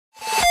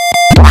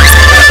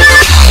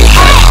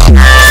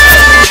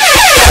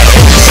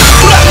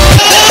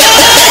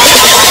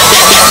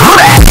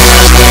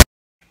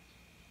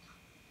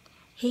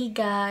Hey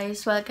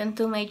guys, welcome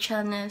to my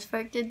channel.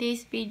 For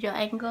today's video,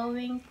 I'm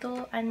going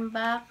to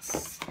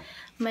unbox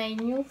my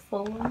new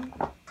phone,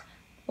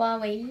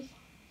 Huawei.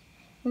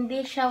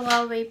 Hindi siya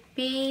Huawei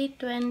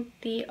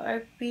P20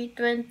 or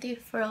P20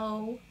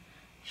 Pro.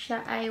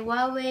 Siya ay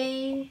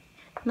Huawei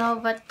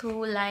Nova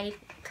 2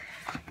 Lite.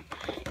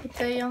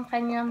 Ito yung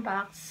kanyang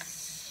box.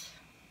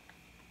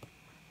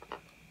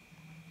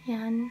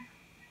 Yan.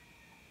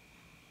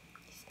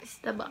 This is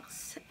the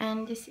box.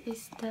 And this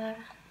is the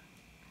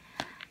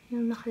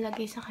yung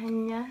nakalagay sa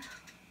kanya.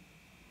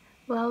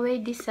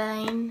 Huawei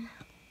design.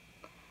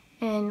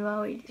 And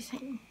Huawei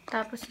design.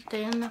 Tapos ito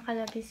yung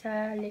nakalagay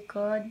sa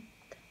likod.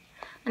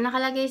 Ang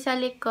nakalagay sa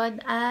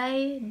likod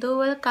ay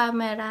dual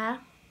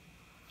camera,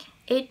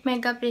 8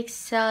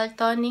 megapixel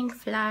toning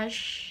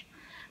flash,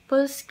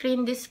 full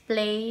screen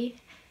display,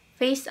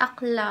 face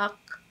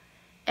lock,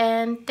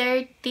 and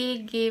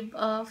 30 GB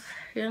of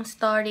yung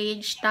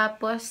storage.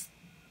 Tapos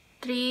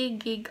 3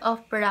 GB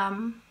of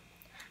RAM.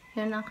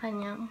 Yun ang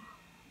kanyang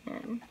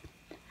yan.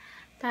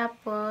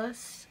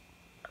 Tapos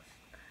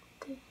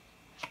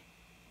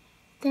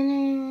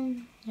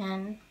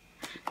yan.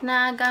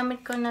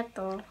 Nagamit ko na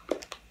to.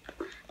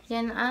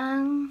 Yan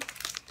ang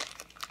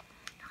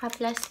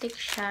naka-plastic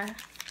siya.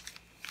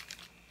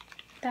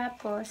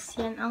 Tapos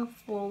yan ang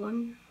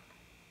phone.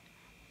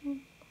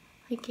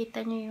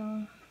 Makikita nyo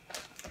yung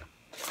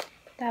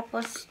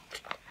tapos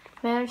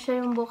meron siya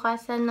yung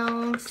bukasan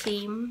ng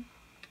SIM.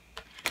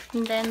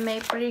 And then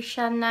may free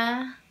siya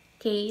na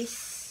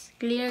case,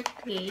 clear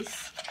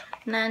case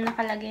na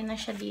nakalagay na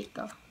siya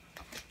dito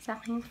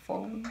sa aking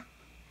phone.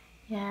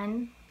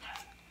 Yan.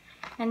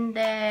 And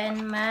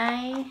then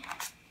may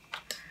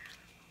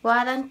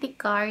warranty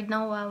card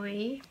ng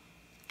Huawei.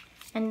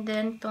 And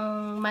then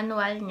tong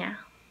manual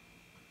niya.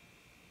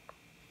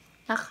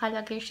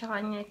 Nakalagay siya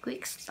kanya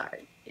quick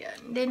start.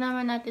 Yan. Hindi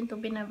naman natin to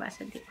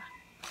binabasa, di ba?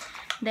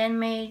 Then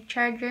may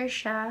charger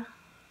siya.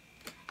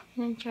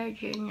 Yan ang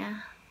charger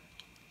niya.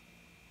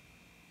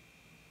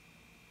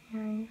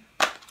 Yan.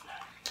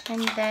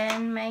 And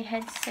then, may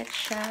headset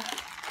siya.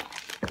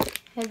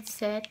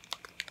 Headset.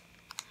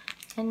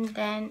 And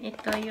then,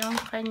 ito yung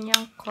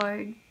kanyang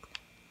cord.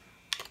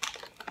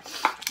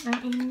 Ang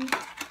init.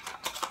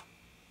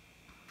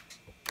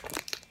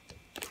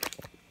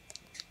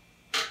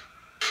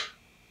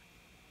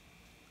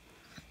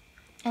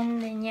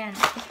 And then, yan.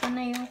 Ito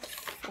na yung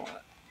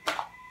phone.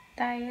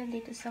 Tayo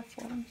dito sa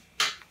phone.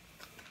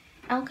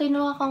 Ang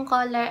kinuha kong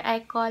color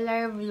ay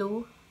color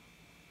blue.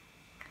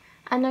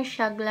 Ano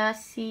siya,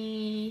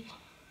 glassy,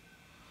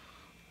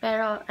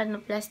 pero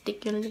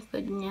plastic yung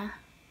likod niya.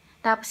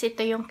 Tapos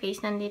ito yung case,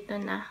 nandito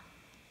na.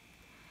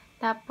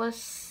 Tapos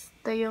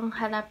ito yung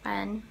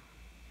harapan.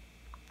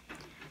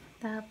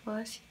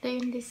 Tapos ito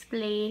yung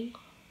display.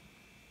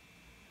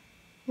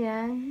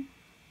 Yan.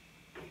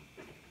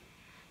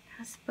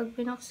 Tapos pag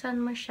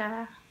binuksan mo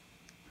siya,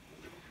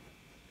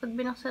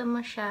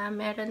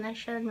 meron na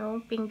siya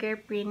nung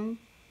fingerprint.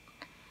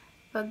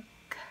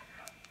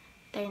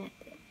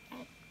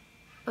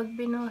 Pag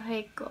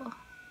binuhay ko,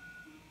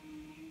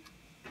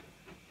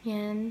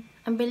 yan,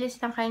 ang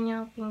bilis ng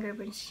kanyang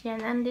fingerprints.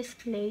 Yan, ang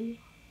display.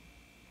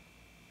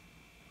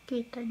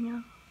 Kita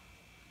nyo.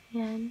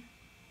 Yan.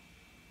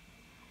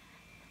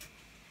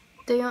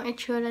 Ito yung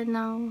itsura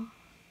ng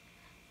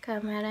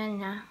camera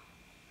niya.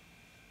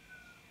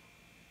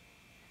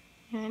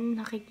 Yan,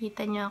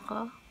 nakikita nyo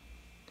ako.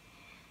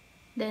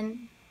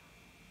 Then,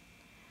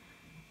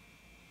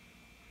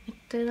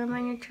 ito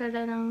naman yung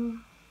itsura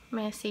ng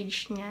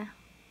message niya.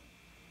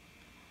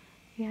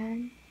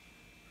 Yan.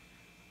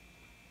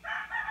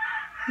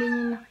 Hindi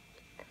nyo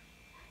nakikita.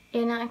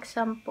 Yan ang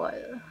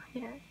example.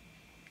 Yan.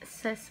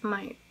 Sa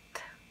smart.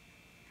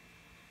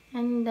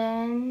 And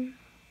then,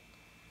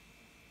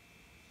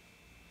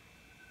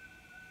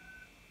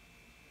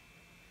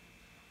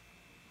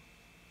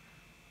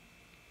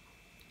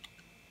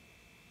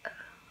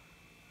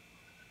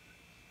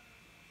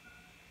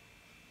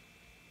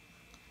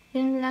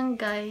 yun lang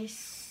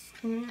guys.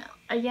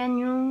 Ayan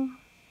yung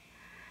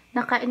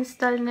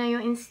naka-install na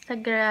yung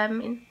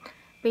Instagram,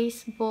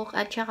 Facebook,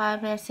 at saka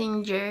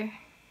Messenger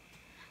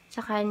sa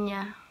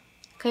kanya.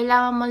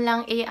 Kailangan mo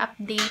lang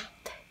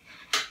i-update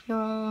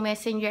yung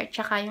Messenger at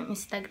saka yung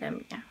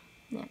Instagram niya.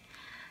 Yan.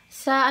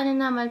 Sa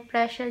naman,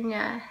 presyo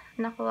niya,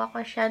 nakuha ko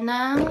siya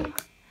ng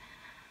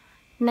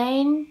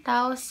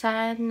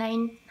 9,990.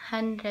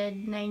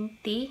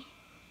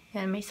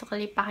 Yan, may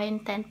sukali pa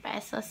kayong 10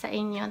 pesos sa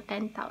inyo,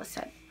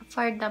 10,000.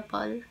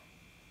 Affordable.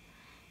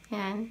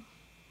 Yan.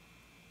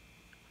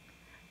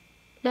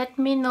 Let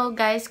me know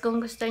guys kung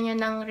gusto nyo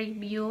ng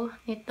review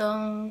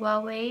nitong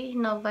Huawei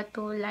Nova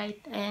 2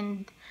 Lite,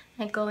 and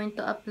I'm going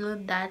to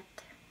upload that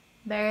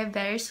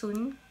very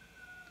soon.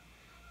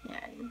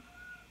 Yan.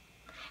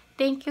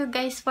 Thank you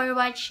guys for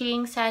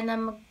watching. Sana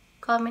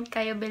mag-comment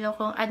kayo below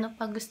kung ano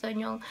pa gusto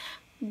nyong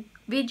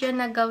video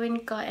na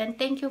gawin ko. And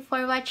thank you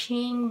for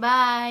watching.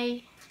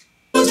 Bye!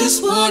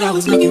 Just what I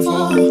was looking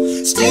for.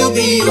 Still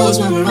be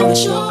yours when we're on the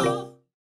shore.